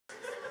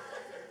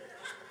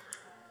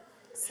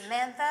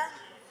Samantha?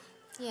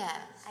 Yeah.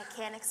 I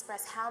can't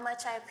express how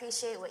much I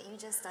appreciate what you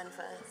just done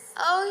for us.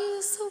 Oh,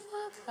 you're so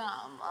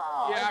welcome.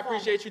 Oh, yeah, I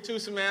appreciate you too,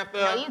 Samantha.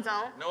 No, you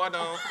don't. No, I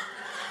don't.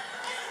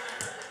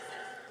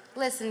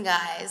 Listen,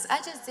 guys, I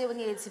just did what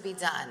needed to be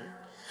done.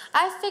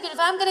 I figured if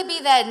I'm gonna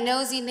be that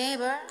nosy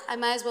neighbor, I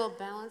might as well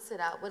balance it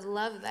out with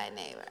love thy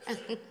neighbor.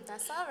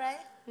 That's all right.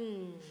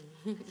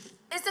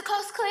 Is the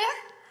coast clear?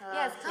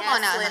 Yes, come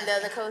on now. Linda,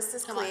 the coast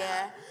is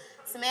clear.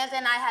 Samantha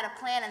and I had a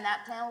plan, and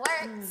that plan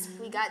worked.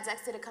 We got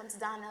Dexter to come to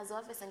Donnell's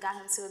office and got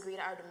him to agree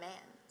to our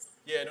demands.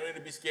 Yeah, don't need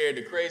to be scared.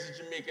 The crazy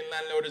Jamaican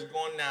landlord is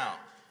gone now.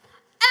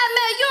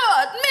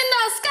 Mayor, me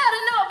no scared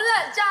of no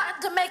blood,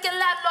 Jamaican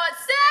landlord.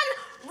 Send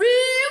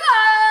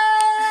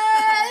rewind.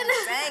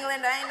 Dang,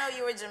 Linda, I didn't know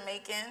you were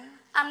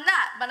Jamaican. I'm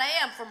not, but I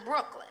am from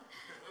Brooklyn.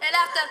 And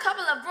after a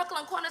couple of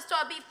Brooklyn corner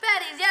store beef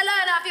patties, you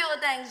learn a few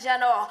things, you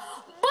know.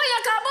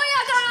 Booyaka,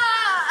 booyaka!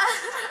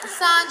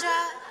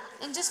 Sandra,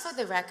 and just for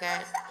the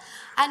record,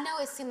 I know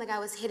it seemed like I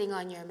was hitting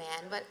on your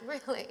man, but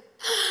really,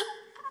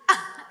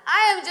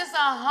 I am just a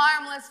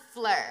harmless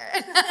flirt.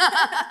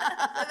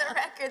 For the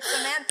record,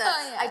 Samantha,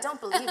 Oh, yeah. I don't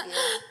believe you.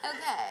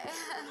 Okay.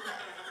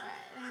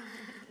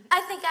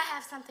 I think I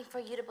have something for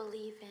you to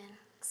believe in.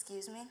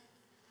 Excuse me?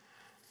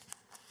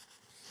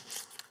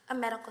 A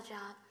medical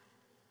job.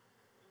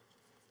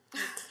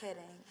 You're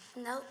kidding.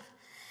 Nope.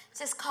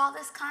 Just call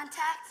this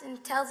contact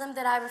and tell them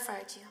that I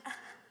referred you.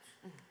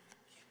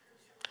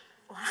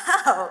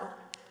 Wow.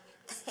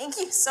 Thank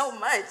you so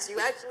much. You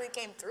actually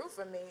came through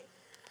for me.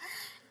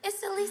 It's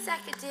the least I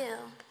could do.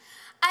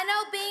 I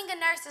know being a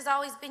nurse has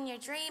always been your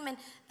dream, and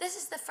this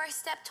is the first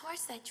step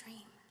towards that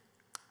dream.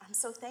 I'm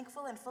so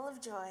thankful and full of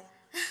joy.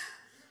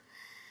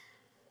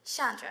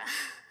 Shandra,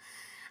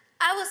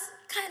 I was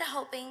kind of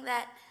hoping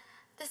that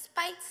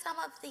despite some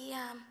of the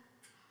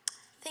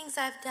things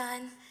I've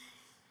done,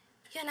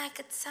 you and I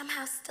could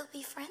somehow still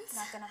be friends.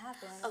 Not gonna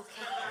happen.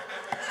 Okay.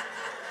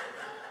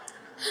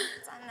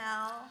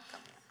 Donnell,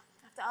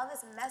 after all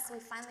this mess, we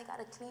finally got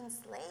a clean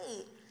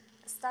slate.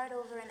 Start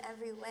over in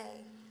every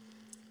way.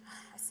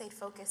 I stayed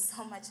focused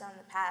so much on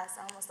the past,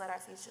 I almost let our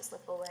future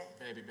slip away.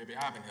 Baby,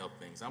 I haven't helped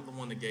things. I'm the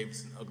one that gave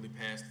us an ugly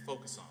past to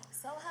focus on.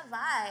 So have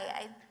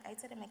I. I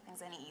didn't make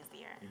things any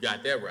easier. You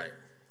got that right.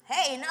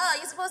 Hey, no,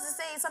 you're supposed to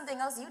say something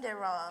else you did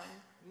wrong.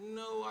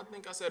 No, I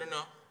think I said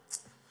enough.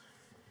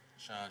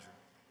 Shandra,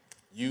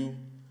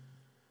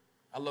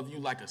 I love you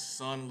like a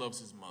son loves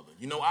his mother.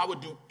 You know, I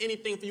would do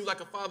anything for you like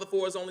a father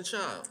for his only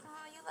child.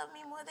 Oh, you love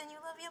me more than you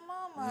love your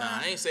mama. Nah,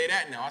 I ain't say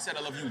that now. I said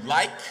I love you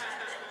like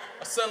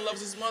a son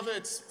loves his mother.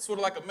 It's sort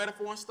of like a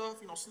metaphor and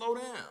stuff. You know, slow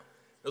down.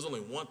 There's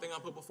only one thing I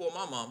put before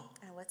my mom.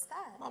 And what's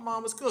that? My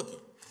mom was cooking.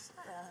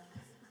 Shut up.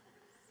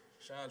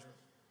 Shandra,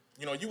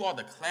 you know, you are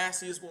the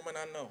classiest woman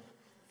I know.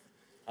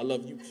 I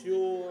love you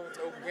pure,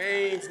 no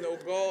games, no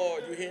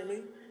guard. You hear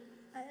me?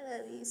 I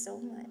love you so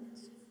much.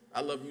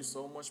 I love you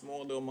so much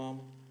more, little mama.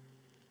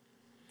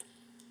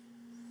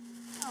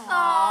 Aww.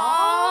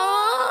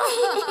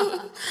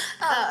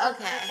 Oh,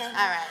 okay. All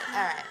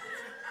right.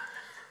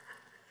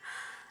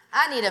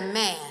 I need a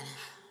man.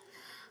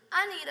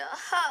 I need a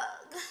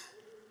hug.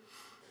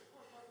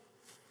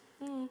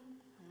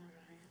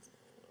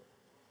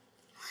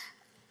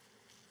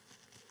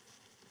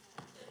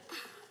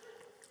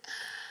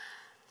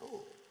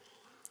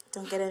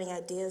 Don't get any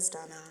ideas,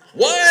 Donnell.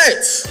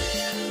 What?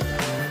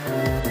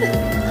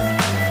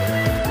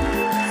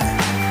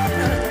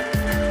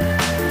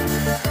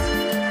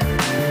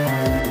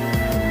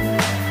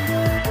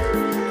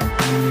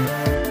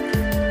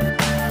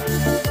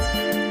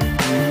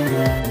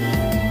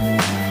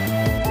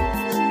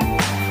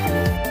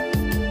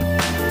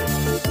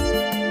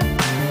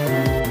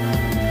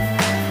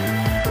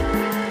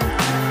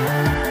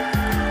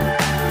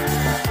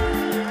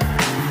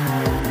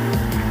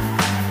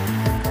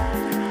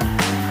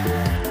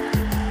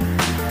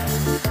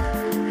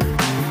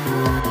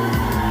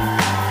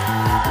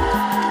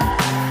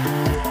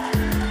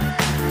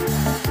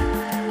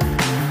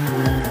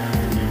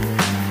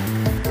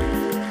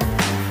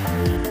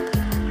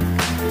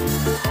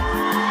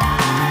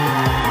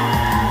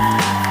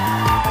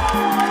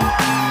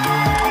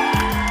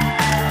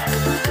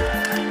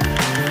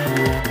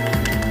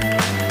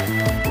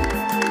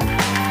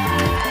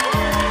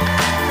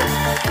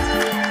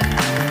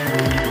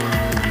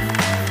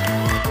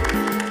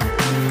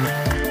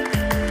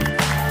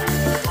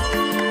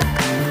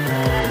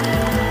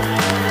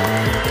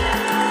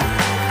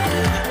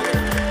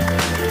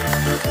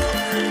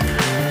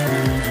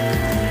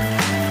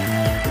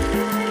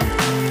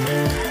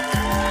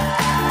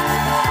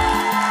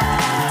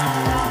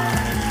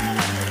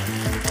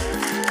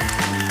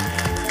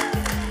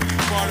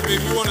 We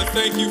want to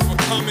thank you for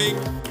coming.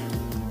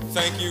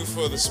 Thank you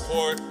for the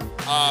support.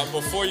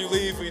 Before you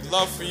leave, we'd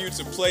love for you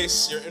to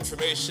place your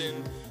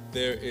information.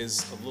 There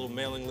is a little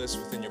mailing list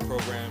within your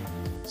program.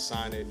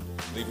 Sign it,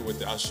 leave it with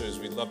the ushers.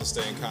 We'd love to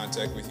stay in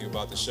contact with you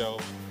about the show.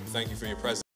 Thank you for your presence.